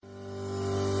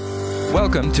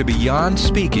Welcome to Beyond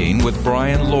Speaking with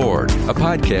Brian Lord, a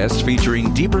podcast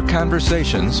featuring deeper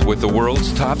conversations with the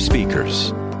world's top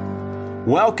speakers.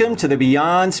 Welcome to the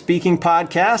Beyond Speaking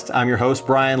podcast. I'm your host,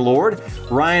 Brian Lord.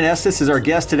 Ryan Estes is our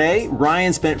guest today.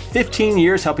 Ryan spent 15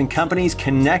 years helping companies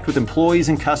connect with employees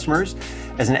and customers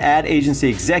as an ad agency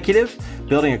executive,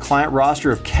 building a client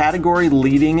roster of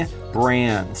category-leading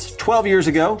brands. 12 years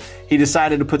ago, he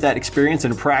decided to put that experience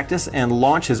into practice and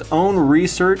launch his own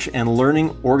research and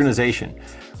learning organization.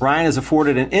 Ryan has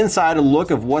afforded an insider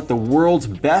look of what the world's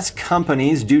best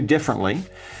companies do differently,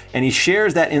 and he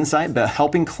shares that insight about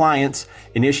helping clients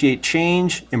initiate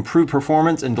change, improve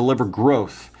performance, and deliver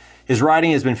growth. His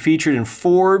writing has been featured in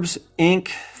Forbes, Inc.,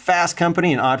 Fast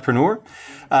Company, and Entrepreneur.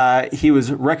 He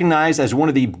was recognized as one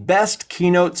of the best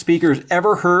keynote speakers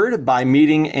ever heard by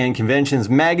Meeting and Conventions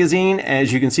magazine.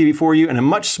 As you can see before you, in a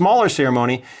much smaller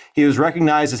ceremony, he was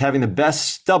recognized as having the best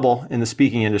stubble in the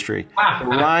speaking industry.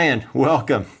 Ryan,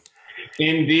 welcome.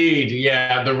 Indeed.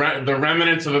 Yeah, the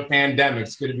remnants of a pandemic.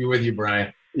 It's good to be with you,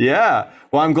 Brian. Yeah.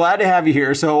 Well, I'm glad to have you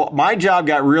here. So my job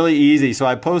got really easy. So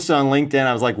I posted on LinkedIn.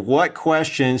 I was like, what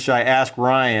questions should I ask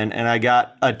Ryan? And I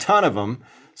got a ton of them.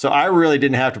 So I really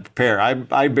didn't have to prepare.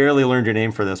 I barely learned your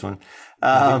name for this one,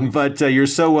 but you're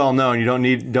so well known. You don't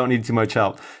need too much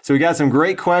help. So we got some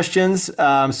great questions.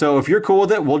 So if you're cool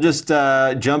with it, we'll just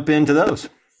jump into those.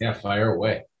 Yeah, fire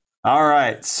away. All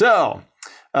right. So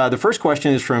the first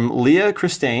question is from Leah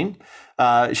Christine.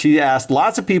 She asked,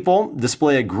 lots of people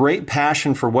display a great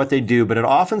passion for what they do, but it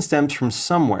often stems from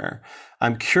somewhere.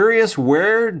 I'm curious,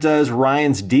 where does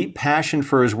Ryan's deep passion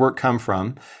for his work come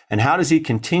from, and how does he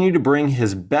continue to bring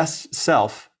his best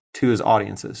self to his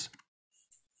audiences?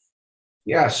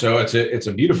 Yeah, so it's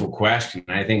a beautiful question.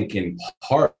 I think in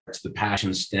part the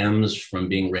passion stems from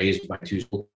being raised by two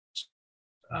schools.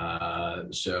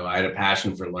 So I had a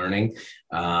passion for learning,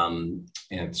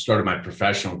 and started my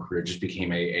professional career, just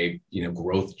became a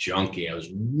growth junkie. I was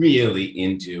really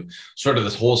into sort of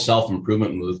this whole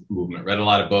self-improvement movement, read a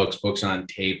lot of books on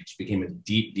tape, which became a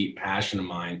deep passion of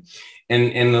mine.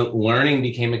 And the learning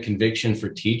became a conviction for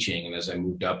teaching. And as I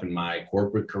moved up in my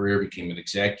corporate career, became an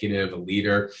executive, a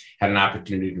leader, had an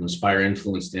opportunity to inspire,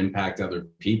 influence, to impact other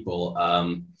people.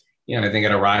 I think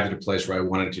I arrived at a place where I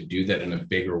wanted to do that in a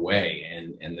bigger way.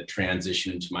 And the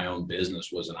transition into my own business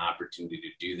was an opportunity to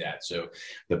do that. So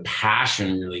the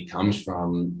passion really comes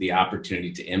from the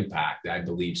opportunity to impact. I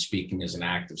believe speaking is an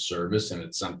act of service, and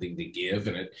it's something to give.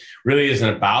 And it really isn't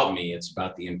about me. It's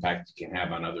about the impact you can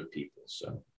have on other people.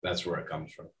 So that's where it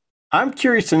comes from. I'm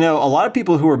curious to know, a lot of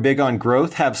people who are big on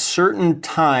growth have certain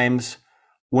times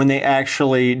when they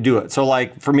actually do it. So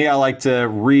like for me, I like to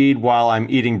read while I'm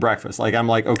eating breakfast. Like I'm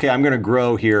like, okay, I'm going to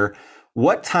grow here.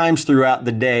 What times throughout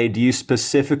the day do you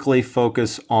specifically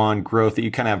focus on growth that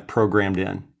you kind of have programmed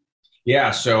in?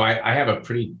 Yeah, so I have a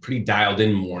pretty dialed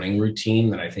in morning routine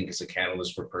that I think is a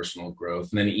catalyst for personal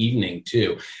growth. And then evening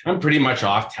too. I'm pretty much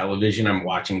off television. I'm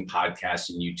watching podcasts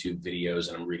and YouTube videos,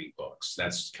 and I'm reading books.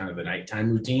 That's kind of the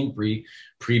nighttime routine,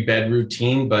 pre-bed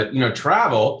routine. But,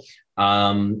 travel,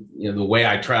 the way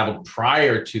I traveled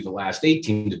prior to the last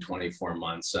 18 to 24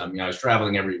 months, I was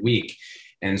traveling every week.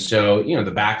 And so, the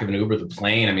back of an Uber, the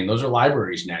plane, those are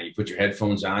libraries now. You put your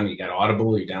headphones on, you got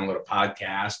Audible, you download a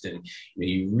podcast, and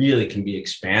you really can be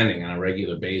expanding on a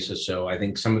regular basis. So I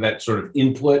think some of that sort of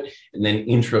input and then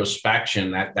introspection,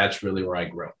 that's really where I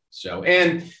grow. So,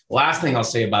 and the last thing I'll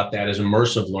say about that is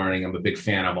immersive learning. I'm a big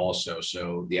fan of also.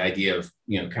 So the idea of,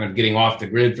 kind of getting off the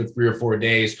grid for 3 or 4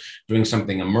 days, doing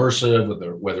something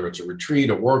immersive, whether it's a retreat,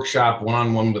 a workshop,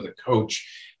 one-on-one with a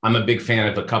coach. I'm a big fan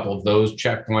of a couple of those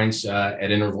checkpoints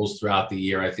at intervals throughout the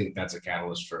year. I think that's a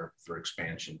catalyst for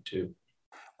expansion too.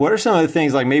 What are some of the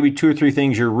things, like maybe 2 or 3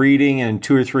 things you're reading and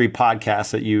 2 or 3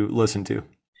 podcasts that you listen to?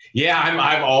 Yeah,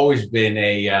 I've always been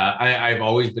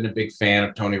a big fan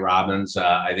of Tony Robbins.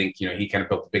 I think he kind of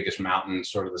built the biggest mountain,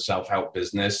 sort of the self-help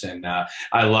business, and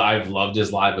I've loved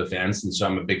his live events, and so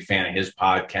I'm a big fan of his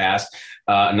podcast.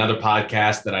 Another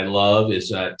podcast that I love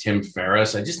is Tim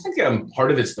Ferriss. I just think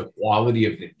part of it's the quality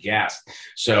of the guest.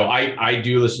 So I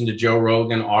do listen to Joe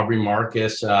Rogan. Aubrey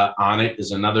Marcus on it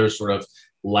is another sort of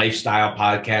lifestyle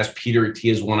podcast. Peter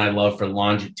Attia is one I love for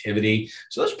longevity.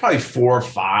 So there's probably 4 or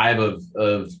 5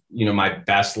 of my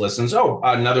best listens. Oh,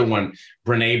 another one,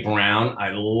 Brene Brown.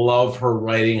 I love her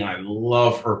writing. I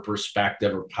love her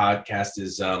perspective. Her podcast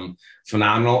is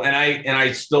phenomenal. And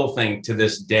I still think to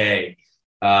this day,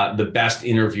 the best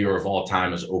interviewer of all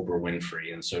time is Oprah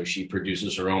Winfrey. And so she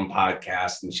produces her own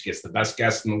podcast and she gets the best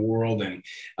guests in the world. And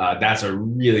that's a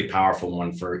really powerful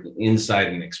one for insight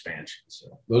and expansion.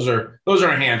 So those are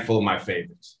a handful of my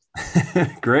favorites.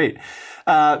 Great.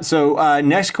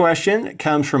 Next question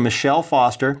comes from Michelle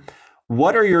Foster.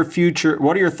 What are your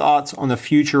thoughts on the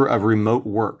future of remote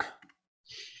work?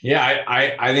 Yeah,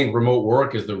 I think remote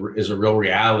work is a real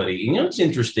reality. You know, it's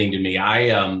interesting to me.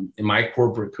 In my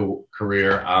corporate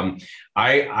career,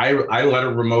 I led a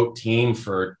remote team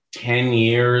for 10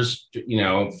 years,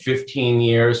 15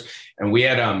 years. And we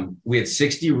had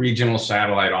 60 regional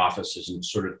satellite offices and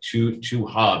sort of two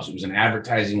hubs. It was an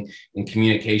advertising and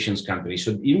communications company.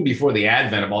 So even before the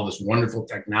advent of all this wonderful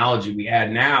technology we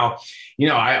had now,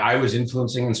 I was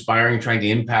influencing, inspiring, trying to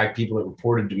impact people that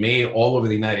reported to me all over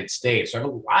the United States. So I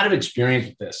have a lot of experience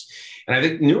with this. And I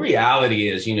think the new reality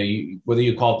is, whether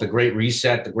you call it the Great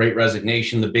Reset, the Great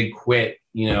Resignation, the Big Quit,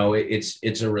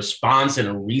 it's a response and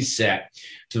a reset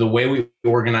to the way we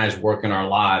organize work in our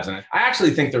lives. And I actually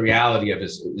think the reality of it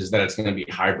is that it's going to be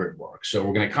hybrid work. So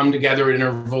we're going to come together at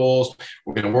intervals.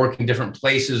 We're going to work in different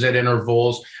places at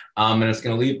intervals. And it's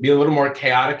going to be a little more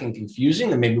chaotic and confusing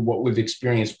than maybe what we've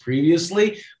experienced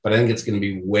previously. But I think it's going to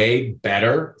be way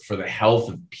better for the health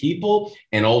of people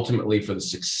and ultimately for the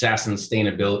success and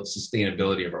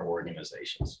sustainability of our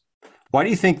organizations. Why do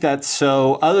you think that's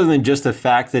so? Other than just the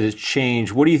fact that it's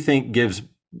changed, what do you think gives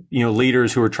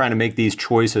leaders who are trying to make these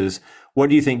choices? What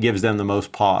do you think gives them the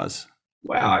most pause?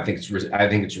 Well, I think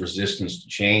it's resistance to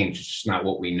change. It's just not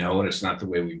what we know, and it's not the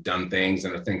way we've done things.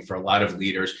 And I think for a lot of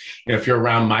leaders, if you're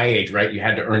around my age, right, you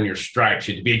had to earn your stripes.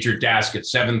 You had to be at your desk at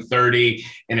 7:30,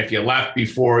 and if you left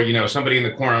before, somebody in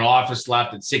the corner office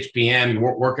left at 6 p.m., you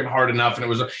weren't working hard enough, and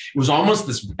it was almost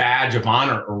this badge of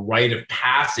honor or rite of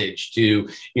passage to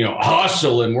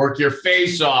hustle and work your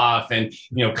face off, and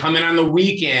come in on the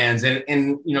weekends, and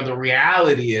the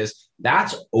reality is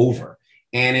that's over.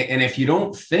 And if you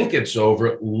don't think it's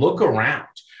over, look around,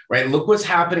 right? Look what's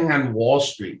happening on Wall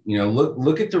Street.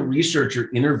 Look at the researcher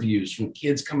interviews from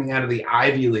kids coming out of the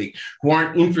Ivy League who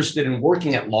aren't interested in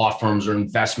working at law firms or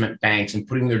investment banks and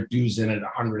putting their dues in at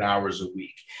 100 hours a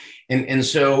week. And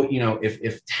so,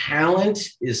 if talent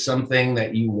is something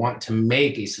that you want to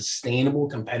make a sustainable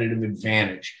competitive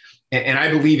advantage, and I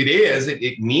believe it is,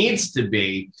 it needs to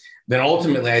be, then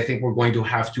ultimately, I think we're going to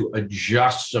have to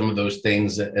adjust some of those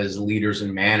things as leaders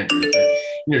and managers.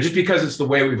 But, just because it's the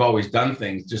way we've always done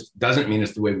things just doesn't mean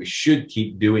it's the way we should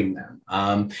keep doing them.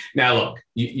 Now, look,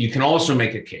 you can also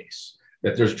make a case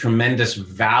that there's tremendous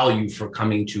value for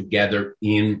coming together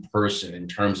in person in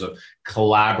terms of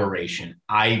collaboration,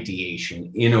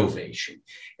 ideation, innovation.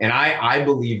 And I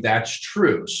believe that's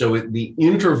true. So the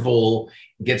interval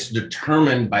gets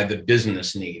determined by the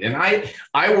business need. And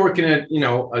I work in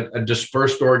a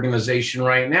dispersed organization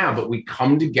right now, but we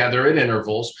come together at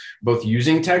intervals, both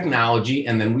using technology,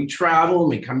 and then we travel and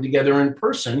we come together in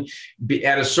person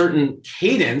at a certain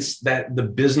cadence that the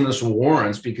business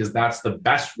warrants, because that's the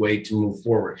best way to move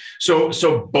forward.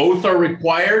 So both are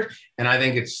required. And I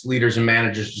think it's leaders and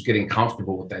managers just getting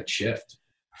comfortable with that shift.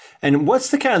 And what's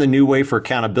the kind of the new way for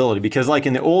accountability? Because like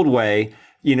in the old way,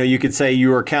 you could say you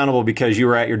were accountable because you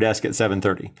were at your desk at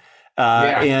 7:30.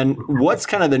 And what's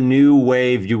kind of the new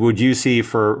wave would you see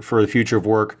for the future of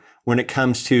work when it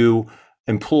comes to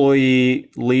employee,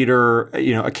 leader,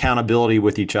 accountability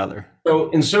with each other?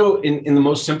 So in the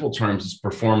most simple terms, it's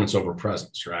performance over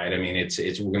presence, right? I mean, it's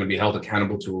we're going to be held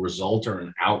accountable to a result or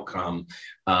an outcome,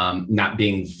 not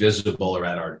being visible or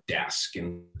at our desk.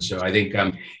 And so I think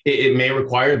it may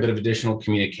require a bit of additional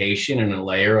communication and a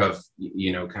layer of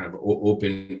kind of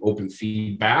open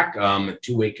feedback,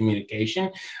 two-way communication.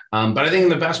 But I think in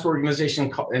the best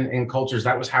organization and cultures,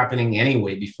 that was happening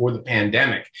anyway before the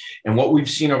pandemic. And what we've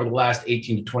seen over the last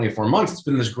 18 to 24 months, it's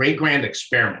been this great grand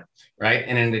experiment. Right.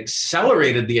 And it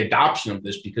accelerated the adoption of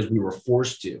this because we were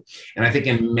forced to. And I think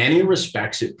in many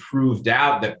respects, it proved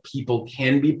out that people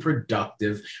can be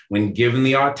productive when given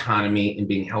the autonomy and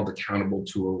being held accountable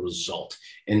to a result.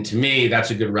 And to me, that's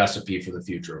a good recipe for the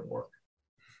future of work.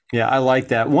 Yeah, I like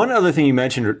that. One other thing you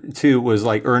mentioned, too, was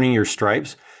like earning your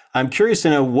stripes. I'm curious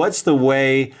to know what's the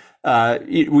way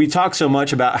we talk so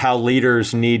much about how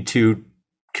leaders need to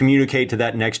communicate to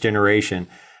that next generation.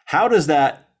 How does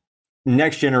that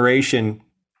next generation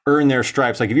earn their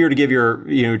stripes? Like if you were to give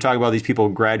talk about these people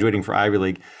graduating for Ivy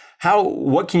League,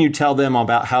 what can you tell them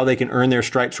about how they can earn their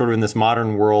stripes sort of in this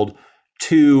modern world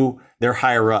to their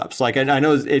higher ups? Like, I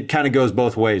know it kind of goes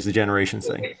both ways, the generations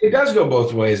thing. It does go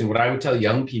both ways. And what I would tell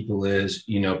young people is,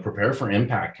 prepare for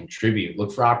impact, contribute,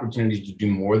 look for opportunities to do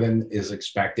more than is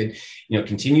expected,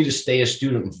 continue to stay a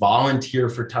student, volunteer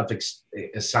for tough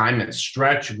assignments,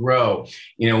 stretch, grow.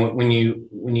 When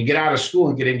you get out of school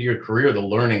and get into your career, the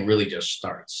learning really just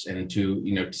starts. And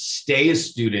to stay a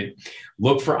student,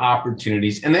 look for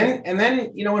opportunities, and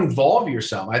then involve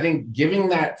yourself. I think giving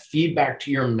that feedback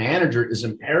to your manager is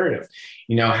imperative.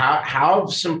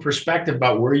 Have some perspective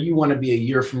about where you want to be a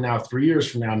year from now, 3 years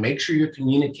from now. Make sure you're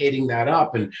communicating that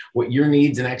up and what your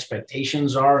needs and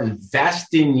expectations are.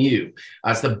 Invest in you.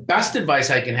 That's the best advice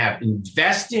I can have.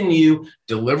 Invest in you,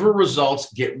 deliver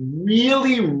results, get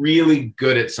really, really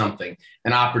good at something,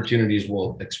 and opportunities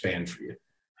will expand for you.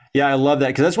 Yeah, I love that,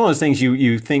 because that's one of those things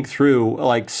you think through.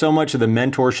 Like, so much of the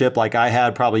mentorship, like I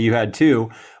had, probably you had too,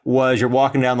 was you're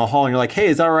walking down the hall and you're like, hey,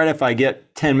 is that all right if I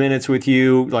get 10 minutes with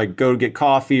you, like go get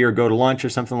coffee or go to lunch or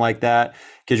something like that?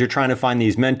 Because you're trying to find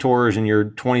these mentors and you're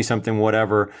 20 something,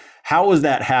 whatever. How is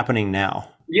that happening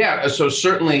now? Yeah, so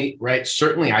certainly, right?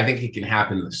 Certainly, I think it can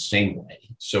happen the same way.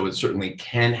 So it certainly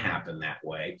can happen that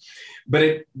way.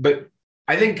 But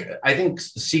I think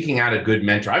seeking out a good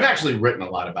mentor, I've actually written a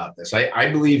lot about this.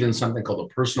 I believe in something called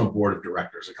a personal board of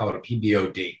directors. I call it a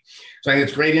PBOD. So I think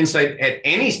it's great insight at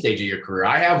any stage of your career.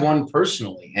 I have one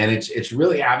personally, and it's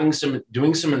really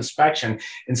doing some inspection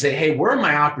and say, hey, where are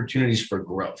my opportunities for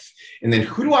growth? And then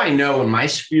who do I know in my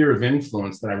sphere of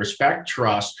influence that I respect,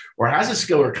 trust, or has a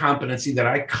skill or competency that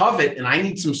I covet and I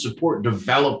need some support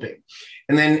developing?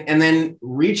 And then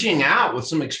reaching out with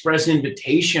some express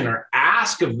invitation or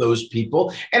ask of those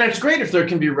people. And it's great if there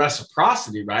can be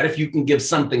reciprocity, right? If you can give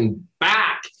something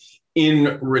back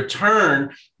in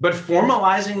return, but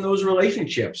formalizing those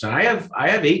relationships. And I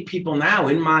have 8 people now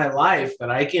in my life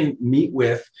that I can meet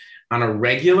with on a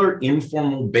regular,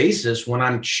 informal basis when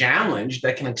I'm challenged,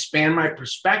 that can expand my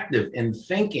perspective and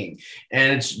thinking.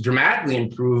 And it's dramatically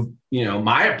improved,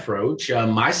 my approach,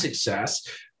 my success,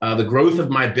 the growth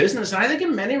of my business, and I think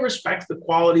in many respects, the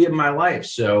quality of my life.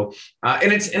 So,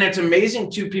 and it's amazing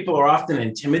too. People are often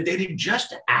intimidated just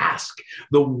to ask.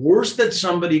 The worst that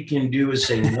somebody can do is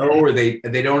say no, or they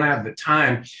don't have the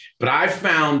time. But I've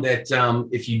found that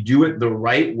if you do it the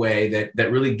right way,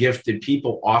 that really gifted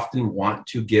people often want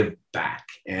to give back.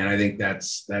 And I think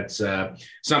that's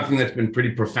something that's been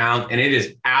pretty profound, and it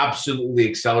has absolutely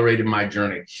accelerated my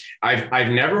journey.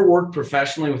 I've never worked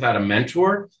professionally without a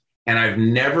mentor. And I've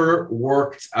never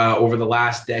worked over the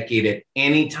last decade at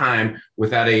any time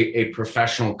without a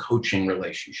professional coaching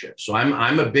relationship. So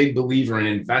I'm a big believer in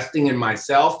investing in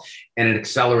myself, and it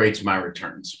accelerates my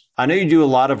returns. I know you do a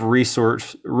lot of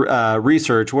research.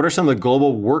 What are some of the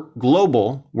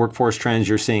global workforce trends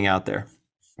you're seeing out there?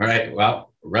 All right.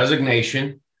 Well,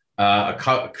 resignation.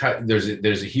 There's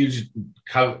a huge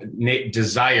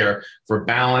desire for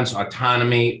balance,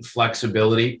 autonomy,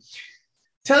 flexibility.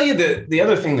 Tell you the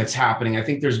other thing that's happening, I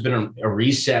think there's been a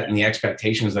reset in the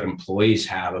expectations that employees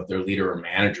have of their leader or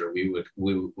manager. We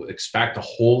would expect a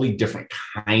wholly different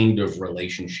kind of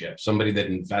relationship, somebody that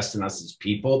invests in us as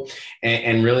people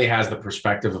and really has the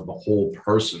perspective of the whole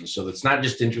person. So that's not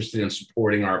just interested in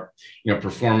supporting our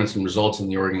performance and results in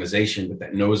the organization, but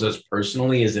that knows us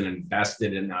personally, is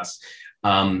invested in us,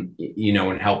 and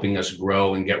helping us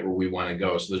grow and get where we want to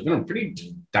go. So there's been a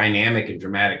pretty dynamic and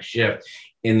dramatic shift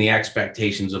in the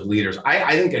expectations of leaders.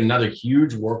 I think another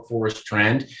huge workforce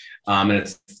trend, and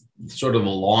it's sort of a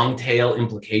long tail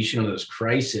implication of this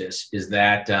crisis, is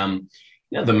that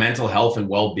the mental health and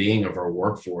well-being of our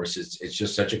workforce it's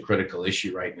just such a critical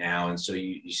issue right now. And so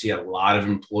you see a lot of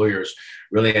employers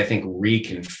really, I think,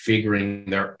 reconfiguring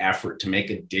their effort to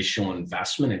make additional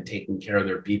investment in taking care of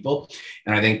their people.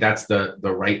 And I think that's the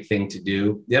right thing to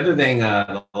do. The other thing,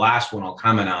 the last one I'll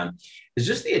comment on, is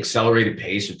just the accelerated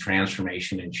pace of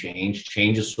transformation and change.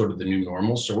 Change is sort of the new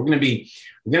normal. So we're going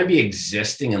to be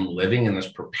existing and living in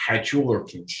this perpetual or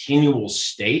continual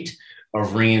state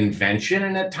of reinvention.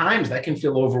 And at times that can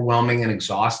feel overwhelming and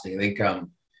exhausting. I think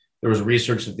there was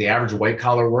research that the average white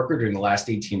collar worker during the last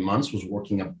 18 months was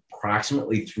working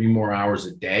approximately 3 more hours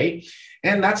a day.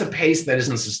 And that's a pace that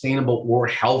isn't sustainable or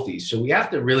healthy. So we have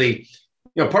to really,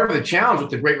 part of the challenge with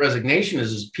the Great Resignation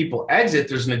is as people exit,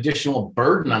 there's an additional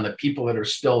burden on the people that are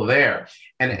still there.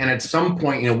 And at some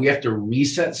point, we have to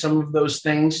reset some of those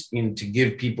things to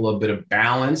give people a bit of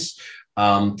balance,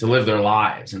 to live their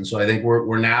lives. And so I think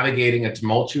we're navigating a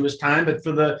tumultuous time, but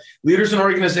for the leaders and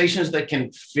organizations that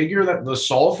can figure that the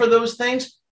solve for those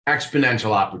things,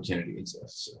 exponential opportunity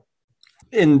exists.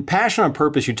 In Passion on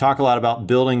Purpose, you talk a lot about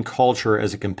building culture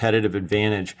as a competitive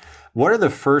advantage. What are the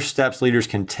first steps leaders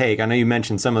can take? I know you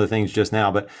mentioned some of the things just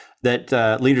now, but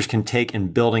that leaders can take in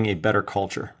building a better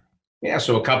culture. Yeah,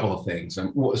 so a couple of things.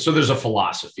 So there's a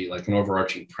philosophy, like an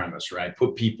overarching premise, right?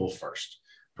 Put people first.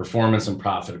 Performance and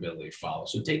profitability follow.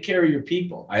 So take care of your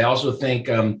people. I also think,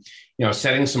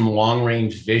 setting some long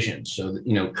range vision. So,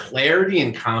 clarity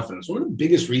and confidence. One of the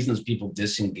biggest reasons people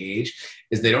disengage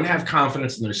is they don't have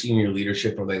confidence in their senior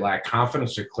leadership, or they lack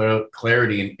confidence or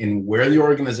clarity in where the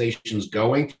organization is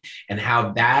going and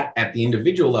how that at the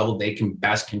individual level, they can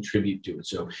best contribute to it.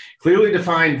 So clearly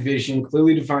defined vision,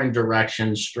 clearly defined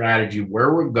direction, strategy,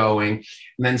 where we're going,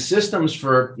 and then systems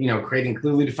for, creating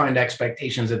clearly defined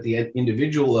expectations at the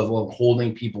individual level of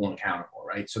holding people accountable.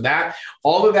 Right. So that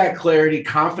all of that clarity,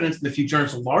 confidence in the future, and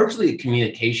it's largely a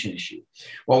communication issue.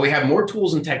 While we have more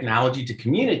tools and technology to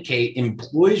communicate,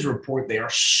 employees report they are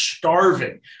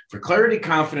starving for clarity,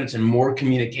 confidence, and more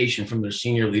communication from their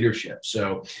senior leadership.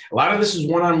 So a lot of this is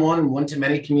one-on-one and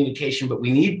one-to-many communication, but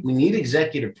we need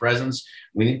executive presence.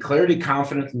 We need clarity,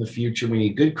 confidence in the future. We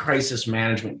need good crisis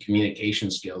management communication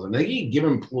skills. And I think you give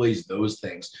employees those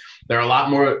things. They're a lot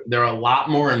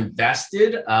more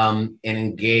invested and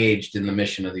engaged in the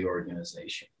mission of the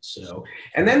organization. So,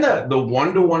 and then the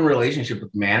one-to-one relationship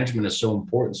with management is so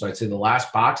important. So I'd say the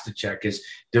last box to check is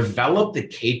develop the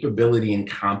capability and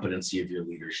competency of your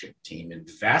leadership team.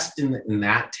 Invest in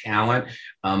that talent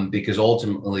because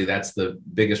ultimately that's the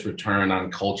biggest return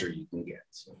on culture you can get.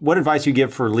 So. What advice you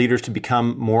give for leaders to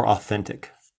become more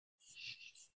authentic?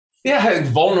 Yeah,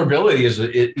 vulnerability is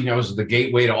the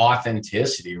gateway to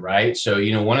authenticity, right? So,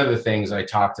 one of the things I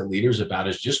talk to leaders about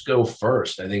is just go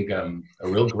first. I think a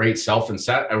real great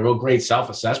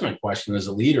self-assessment question as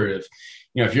a leader, if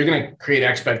you're going to create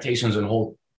expectations and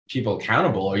hold people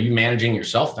accountable, are you managing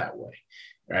yourself that way?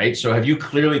 Right. So have you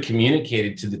clearly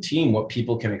communicated to the team what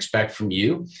people can expect from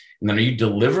you? And then are you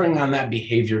delivering on that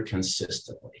behavior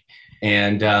consistently?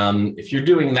 And if you're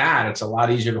doing that, it's a lot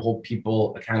easier to hold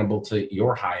people accountable to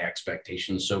your high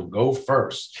expectations. So go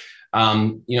first.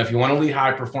 If you want to lead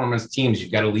high performance teams,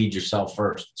 you've got to lead yourself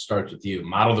first. It starts with you.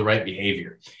 Model the right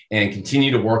behavior and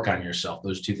continue to work on yourself.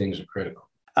 Those two things are critical.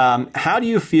 How do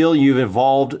you feel you've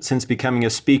evolved since becoming a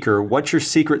speaker? What's your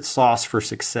secret sauce for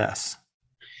success?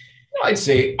 I'd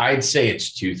say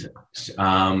it's two things.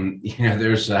 I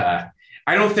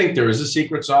don't think there is a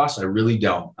secret sauce. I really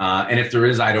don't. And if there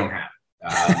is, I don't have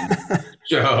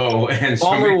it.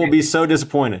 Palmer will be so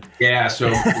disappointed. Yeah.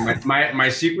 So my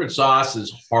secret sauce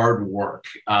is hard work.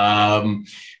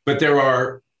 But there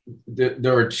are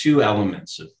two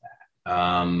elements of that.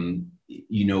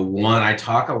 One, I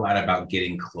talk a lot about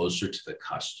getting closer to the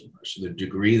customer. So the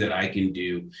degree that I can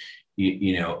do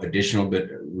additional bit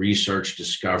of research,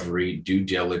 discovery, due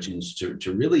diligence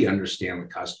to really understand the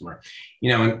customer.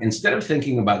 Instead of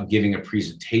thinking about giving a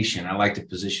presentation, I like to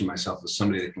position myself as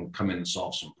somebody that can come in and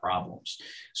solve some problems.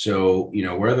 So,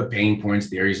 where are the pain points,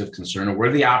 the areas of concern, or where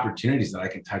are the opportunities that I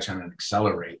can touch on and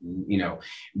accelerate? And,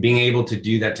 being able to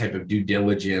do that type of due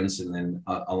diligence and then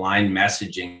align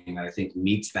messaging that I think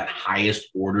meets that highest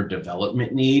order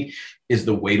development need is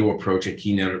the way to approach a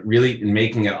keynote, really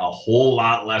making it a whole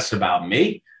lot less about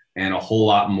me and a whole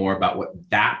lot more about what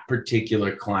that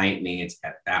particular client needs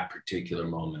at that particular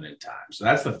moment in time. So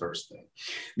that's the first thing.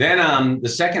 Then the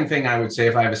second thing I would say,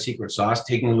 if I have a secret sauce,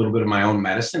 taking a little bit of my own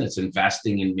medicine, it's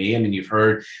investing in me. I mean, you've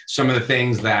heard some of the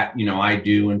things that, I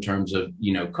do in terms of,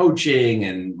 coaching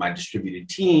and my distributed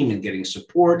team and getting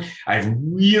support. I have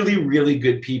really, really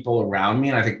good people around me.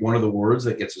 And I think one of the words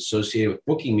that gets associated with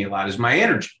booking me a lot is my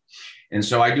energy. And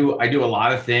so I do a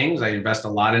lot of things. I invest a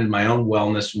lot in my own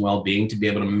wellness and well-being to be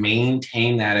able to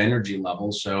maintain that energy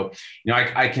level. So,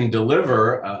 I can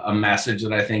deliver a message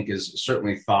that I think is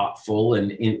certainly thoughtful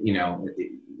and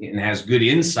has good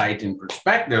insight and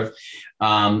perspective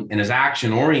and is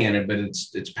action oriented, but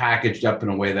it's packaged up in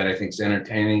a way that I think is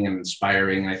entertaining and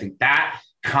inspiring. And I think that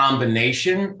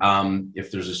combination,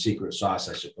 if there's a secret sauce,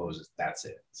 I suppose that's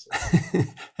it. So.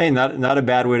 Hey, not a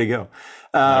bad way to go.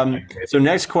 So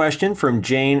next question from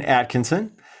Jane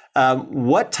Atkinson.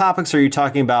 What topics are you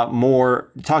talking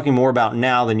more about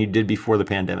now than you did before the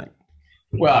pandemic?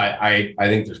 Well, I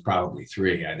think there's probably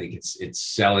three. I think it's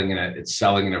selling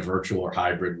in a virtual or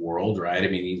hybrid world, right? I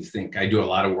mean, you think I do a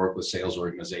lot of work with sales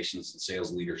organizations and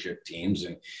sales leadership teams,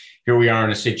 and here we are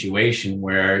in a situation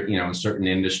where, in certain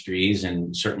industries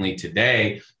and certainly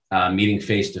today, meeting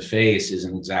face to face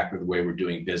isn't exactly the way we're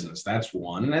doing business. That's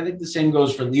one. And I think the same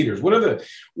goes for leaders. What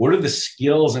are the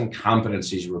skills and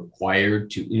competencies required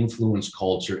to influence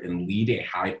culture and lead a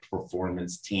high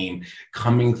performance team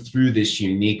coming through this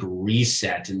unique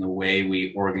reset in the way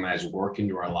we organize work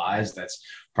into our lives? That's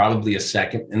probably a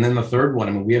second. And then the third one,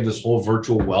 I mean, we have this whole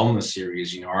virtual wellness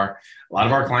series. You know, a lot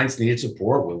of our clients needed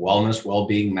support with wellness,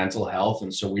 well-being, mental health.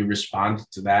 And so we responded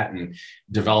to that and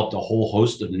developed a whole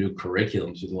host of new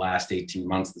curriculum through the last 18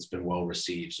 months that's been well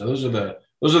received. So those are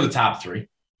the top three.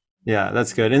 Yeah,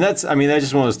 that's good. And that's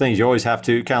just one of those things you always have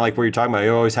to, kind of like what you're talking about,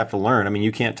 you always have to learn. I mean,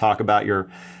 you can't talk about your,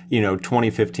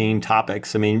 2015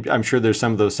 topics. I mean, I'm sure there's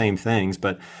some of those same things,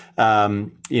 but,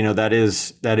 that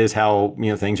is how,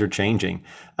 things are changing.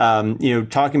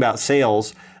 Talking about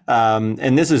sales,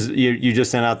 and this is, you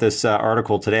just sent out this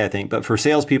article today, I think, but for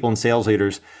salespeople and sales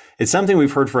leaders, it's something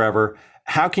we've heard forever.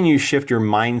 How can you shift your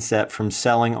mindset from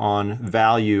selling on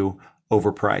value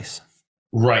over price?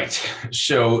 Right.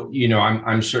 So,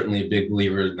 I'm certainly a big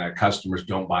believer that customers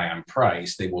don't buy on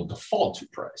price. They will default to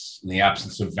price in the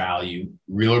absence of value,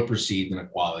 real or perceived, in a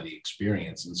quality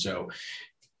experience. And so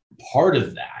part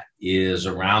of that is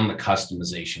around the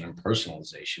customization and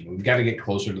personalization. We've got to get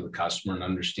closer to the customer and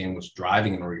understand what's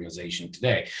driving an organization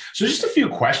today. So just a few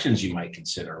questions you might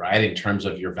consider, right, in terms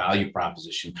of your value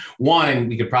proposition. One,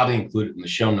 we could probably include it in the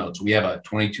show notes. We have a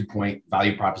 22-point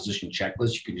value proposition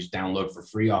checklist you can just download for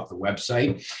free off the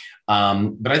website.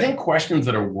 But I think questions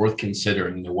that are worth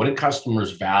considering, what did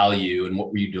customers value and what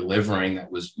were you delivering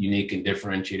that was unique and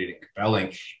differentiated and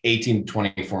compelling 18 to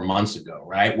 24 months ago,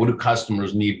 right? What do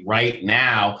customers need right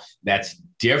now that's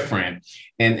different?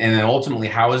 And then ultimately,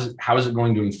 how is it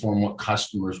going to inform what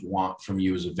customers want from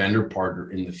you as a vendor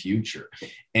partner in the future?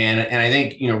 And I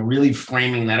think, really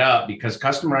framing that up, because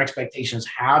customer expectations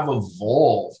have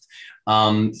evolved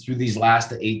through these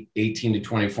last 18 to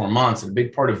 24 months. And a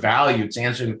big part of value, it's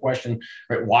answering the question,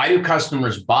 right, why do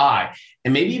customers buy?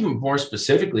 And maybe even more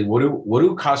specifically, what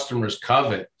do customers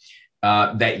covet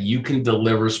that you can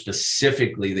deliver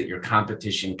specifically that your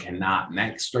competition cannot? And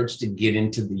that starts to get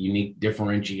into the unique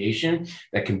differentiation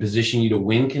that can position you to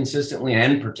win consistently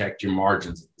and protect your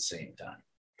margins at the same time.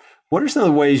 What are some of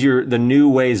the ways the new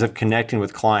ways of connecting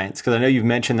with clients? Because I know you've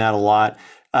mentioned that a lot.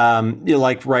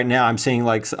 Like right now, I'm seeing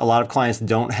like a lot of clients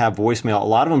don't have voicemail. A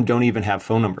lot of them don't even have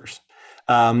phone numbers.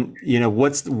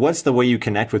 What's the way you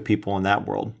connect with people in that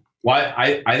world? Well,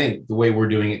 I think the way we're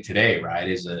doing it today, right,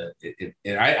 is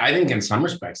I think in some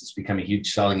respects it's become a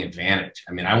huge selling advantage.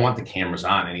 I mean, I want the cameras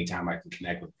on anytime I can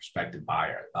connect with a prospective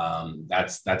buyer.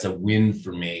 That's a win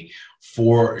for me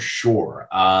for sure.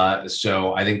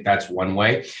 So I think that's one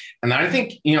way. And then I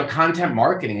think, content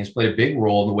marketing has played a big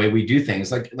role in the way we do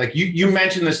things. Like you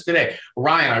mentioned this today,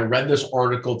 Ryan, I read this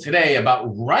article today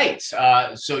about rights.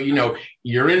 So,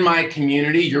 you're in my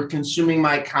community, you're consuming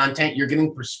my content, you're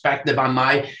getting perspective on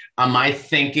my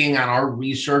thinking, on our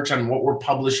research, on what we're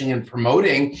publishing and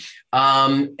promoting.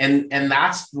 And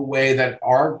that's the way that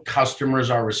our customers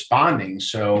are responding.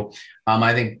 So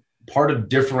I think part of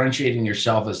differentiating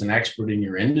yourself as an expert in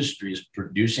your industry is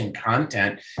producing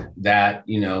content that,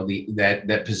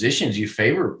 that positions you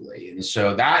favorably. And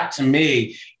so that to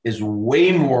me is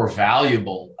way more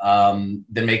valuable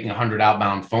than making 100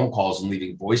 outbound phone calls and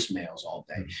leaving voicemails all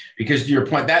day. Because to your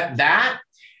point,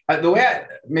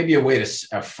 maybe a way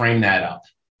to frame that up,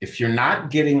 if you're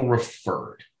not getting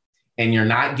referred and you're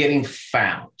not getting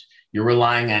found, you're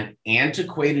relying on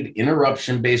antiquated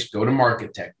interruption-based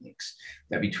go-to-market techniques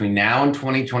that between now and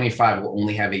 2025 will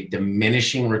only have a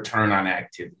diminishing return on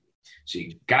activity. So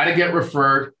you got to get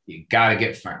referred, you got to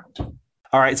get found.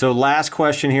 All right, so last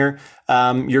question here.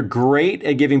 You're great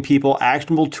at giving people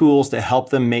actionable tools to help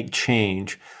them make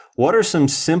change. What are some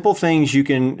simple things you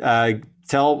can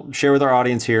share with our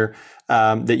audience here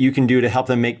that you can do to help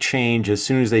them make change as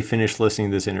soon as they finish listening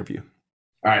to this interview?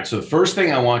 All right. So the first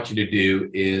thing I want you to do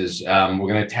is we're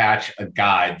going to attach a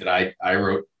guide that I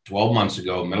wrote 12 months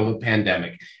ago, middle of the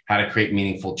pandemic, how to create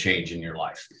meaningful change in your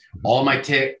life. All of my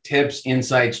tips,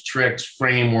 insights, tricks,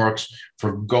 frameworks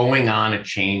for going on a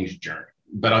change journey.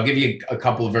 But I'll give you a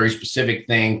couple of very specific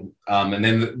things. And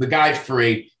then the guide's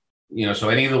free, so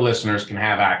any of the listeners can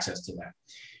have access to that.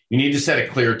 You need to set a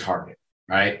clear target,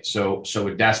 right? So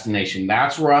a destination,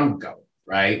 that's where I'm going.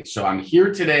 Right? So I'm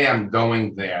here today, I'm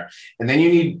going there. And then you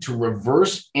need to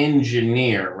reverse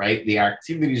engineer, right, the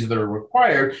activities that are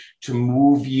required to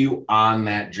move you on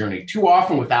that journey. Too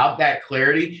often without that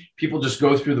clarity, people just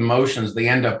go through the motions. They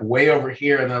end up way over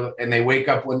here and they wake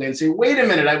up one day and say, wait a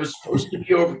minute, I was supposed to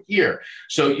be over here.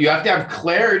 So you have to have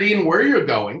clarity in where you're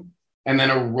going. and then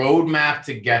a roadmap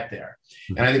to get there.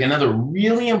 And I think another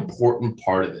really important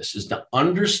part of this is to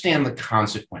understand the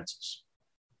consequences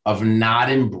of not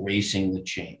embracing the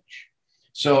change.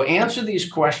 So answer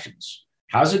these questions.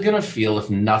 How's it going to feel if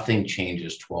nothing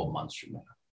changes 12 months from now?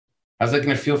 How's that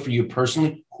going to feel for you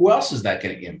personally? Who else is that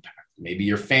going to impact? Maybe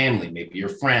your family, maybe your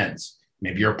friends,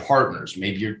 maybe your partners,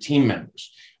 maybe your team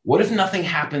members. What if nothing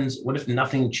happens? What if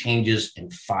nothing changes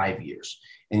in 5 years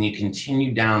and you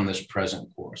continue down this present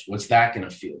course? What's that going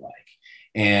to feel like?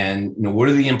 And what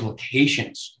are the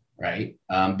implications, right?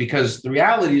 Because the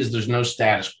reality is there's no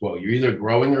status quo. You're either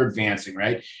growing or advancing,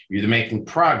 right? You're either making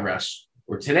progress,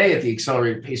 or today at the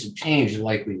accelerated pace of change, you're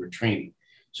likely retreating.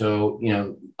 So,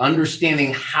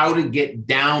 understanding how to get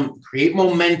down, create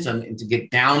momentum, and to get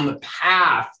down the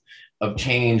path of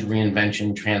change,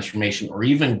 reinvention, transformation, or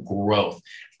even growth,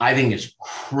 I think is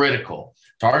critical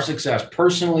to our success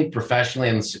personally, professionally,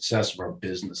 and the success of our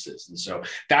businesses. And so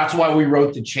that's why we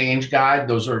wrote the Change Guide.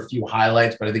 Those are a few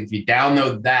highlights, but I think if you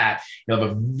download that, you'll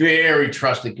have a very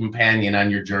trusted companion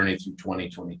on your journey through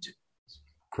 2022.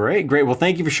 Great. Well,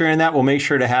 thank you for sharing that. We'll make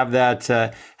sure to have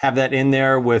that in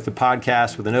there with the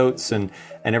podcast, with the notes and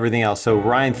everything else. So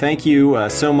Ryan, thank you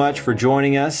so much for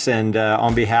joining us. And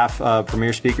on behalf of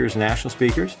Premier Speakers and National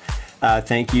Speakers,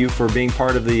 thank you for being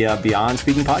part of the Beyond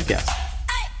Speaking podcast.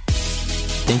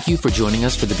 Thank you for joining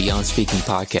us for the Beyond Speaking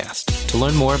podcast. To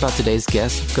learn more about today's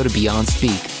guest, go to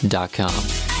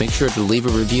BeyondSpeak.com. Make sure to leave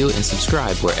a review and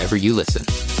subscribe wherever you listen.